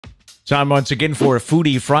Time once again for a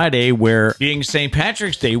Foodie Friday, where being St.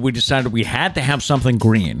 Patrick's Day, we decided we had to have something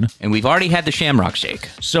green. And we've already had the Shamrock Shake.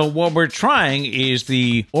 So what we're trying is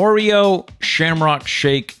the Oreo Shamrock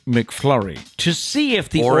Shake McFlurry to see if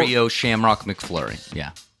the Oreo Shamrock McFlurry.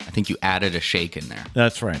 Yeah. I think you added a shake in there.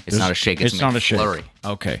 That's right. It's not a shake, it's not a McFlurry. shake.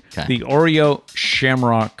 Okay. The Oreo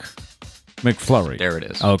Shamrock McFlurry. There it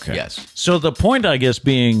is. Okay. Yes. So the point, I guess,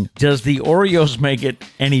 being, does the Oreos make it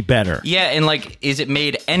any better? Yeah, and like, is it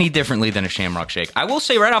made any differently than a Shamrock Shake? I will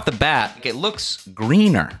say right off the bat, it looks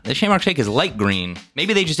greener. The Shamrock Shake is light green.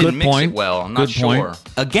 Maybe they just didn't mix it well. I'm not sure.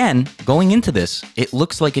 Again, going into this, it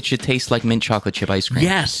looks like it should taste like mint chocolate chip ice cream.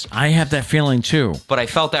 Yes, I have that feeling too. But I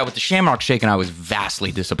felt that with the Shamrock Shake, and I was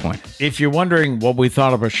vastly disappointed. If you're wondering what we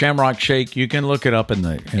thought of a Shamrock Shake, you can look it up in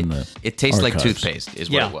the. It tastes archives. like toothpaste, is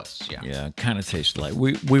what it was. Yeah, it kind of tasted like.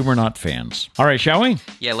 We were not fans. All right, shall we?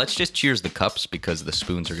 Yeah, let's just cheers the cups because the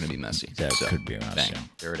spoons are going to be messy. That could be us. Bang.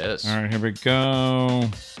 There it is. All right, here we go.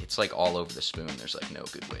 It's like all over the spoon. There's like no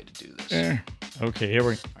good way to do this. Okay, here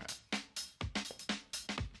we go.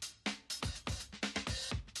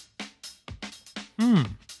 Right.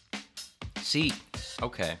 See,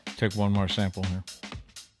 okay. Take one more sample here.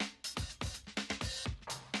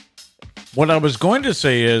 What I was going to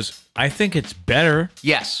say is, I think it's better.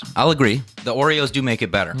 Yes, I'll agree. The Oreos do make it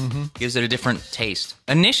better. Gives it a different taste.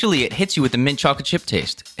 Initially, it hits you with the mint chocolate chip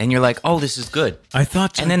taste, and you're like, "Oh, this is good." I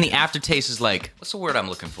thought so. And then the aftertaste is like, what's the word I'm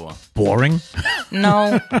looking for? Boring?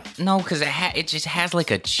 No, because it just has like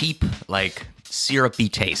a cheap, like syrupy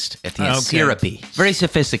taste at the end. Okay. Syrupy, very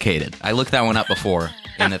sophisticated. I looked that one up before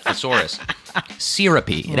in the thesaurus.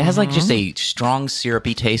 Syrupy. It has like just a strong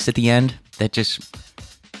syrupy taste at the end that just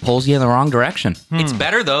pulls you in the wrong direction. It's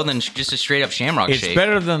better, though, than just a straight-up Shamrock Shake. It's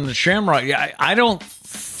better than the Shamrock. Yeah, I don't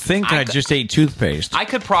think I just ate toothpaste. I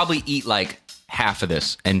could probably eat, like, half of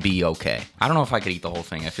this and be okay. I don't know if I could eat the whole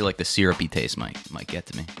thing. I feel like the syrupy taste might get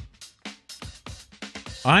to me.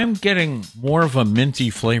 I'm getting more of a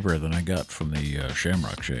minty flavor than I got from the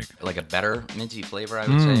Shamrock Shake. Like a better minty flavor, I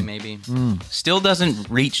would say, maybe. Still doesn't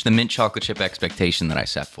reach the mint chocolate chip expectation that I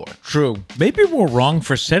set for it. True. Maybe we're wrong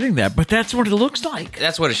for setting that, but that's what it looks like.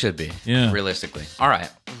 That's what it should be, realistically. All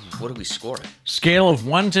right. What do we score it? Scale of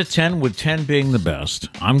 1 to 10, with 10 being the best.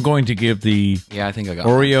 I'm going to give the I think I got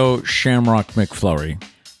Oreo Shamrock McFlurry.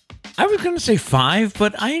 I was going to say 5,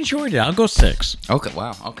 but I enjoyed it. I'll go 6. Okay,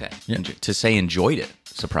 wow, okay. Yeah. To say enjoyed it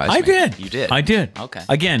surprised me. I did. You did? I did. Okay.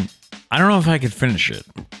 Again, I don't know if I could finish it.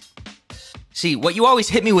 See, what you always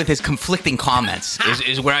hit me with is conflicting comments,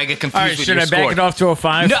 is where I get confused All right, with should your I back score. it off to a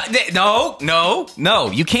 5?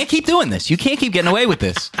 No. You can't keep doing this. You can't keep getting away with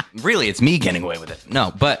this. Really, it's me getting away with it.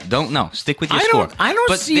 No, but stick with your score. I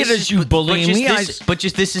don't see it as you bullying me. But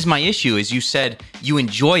this is my issue, is you said you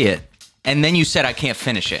enjoy it, and then you said I can't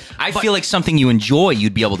finish it. I feel like something you enjoy,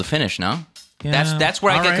 you'd be able to finish, no? Yeah, that's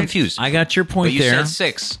where I get confused. I got your point there. there. You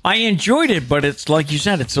said 6. I enjoyed it, but it's like you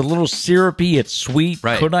said, it's a little syrupy, it's sweet.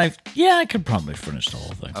 Right. Could I? Yeah, I could probably finish the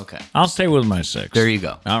whole thing. Okay. I'll stay with my 6. There you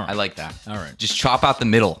go. All right. I like that. All right. Just chop out the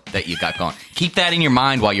middle that you got going. Keep that in your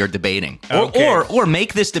mind while you're debating. Okay. Or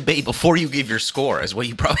make this debate before you give your score, is what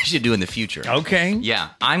you probably should do in the future. Okay. Yeah.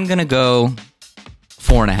 I'm going to go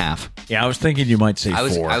 4.5. Yeah, I was thinking you might say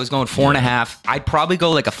 4. I was going 4.5. I'd probably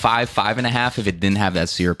go like a 5, 5.5 if it didn't have that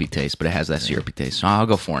syrupy taste, but it has that syrupy taste. So I'll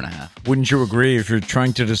go 4.5. Wouldn't you agree if you're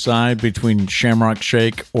trying to decide between Shamrock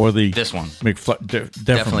Shake or the this one?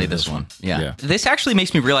 Definitely this one. Yeah. This actually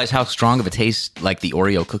makes me realize how strong of a taste like the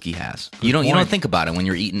Oreo cookie has. You don't think about it when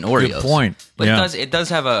you're eating Oreos. Good point. But it does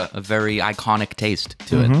have a very iconic taste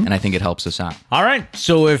to it, and I think it helps us out. All right.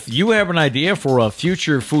 So if you have an idea for a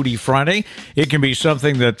future Foodie Friday, it can be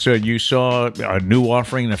something that you saw a new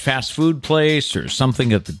offering in a fast food place, or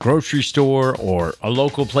something at the grocery store, or a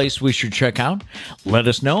local place we should check out. Let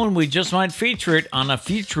us know, and we just might feature it on a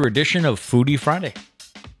future edition of Foodie Friday.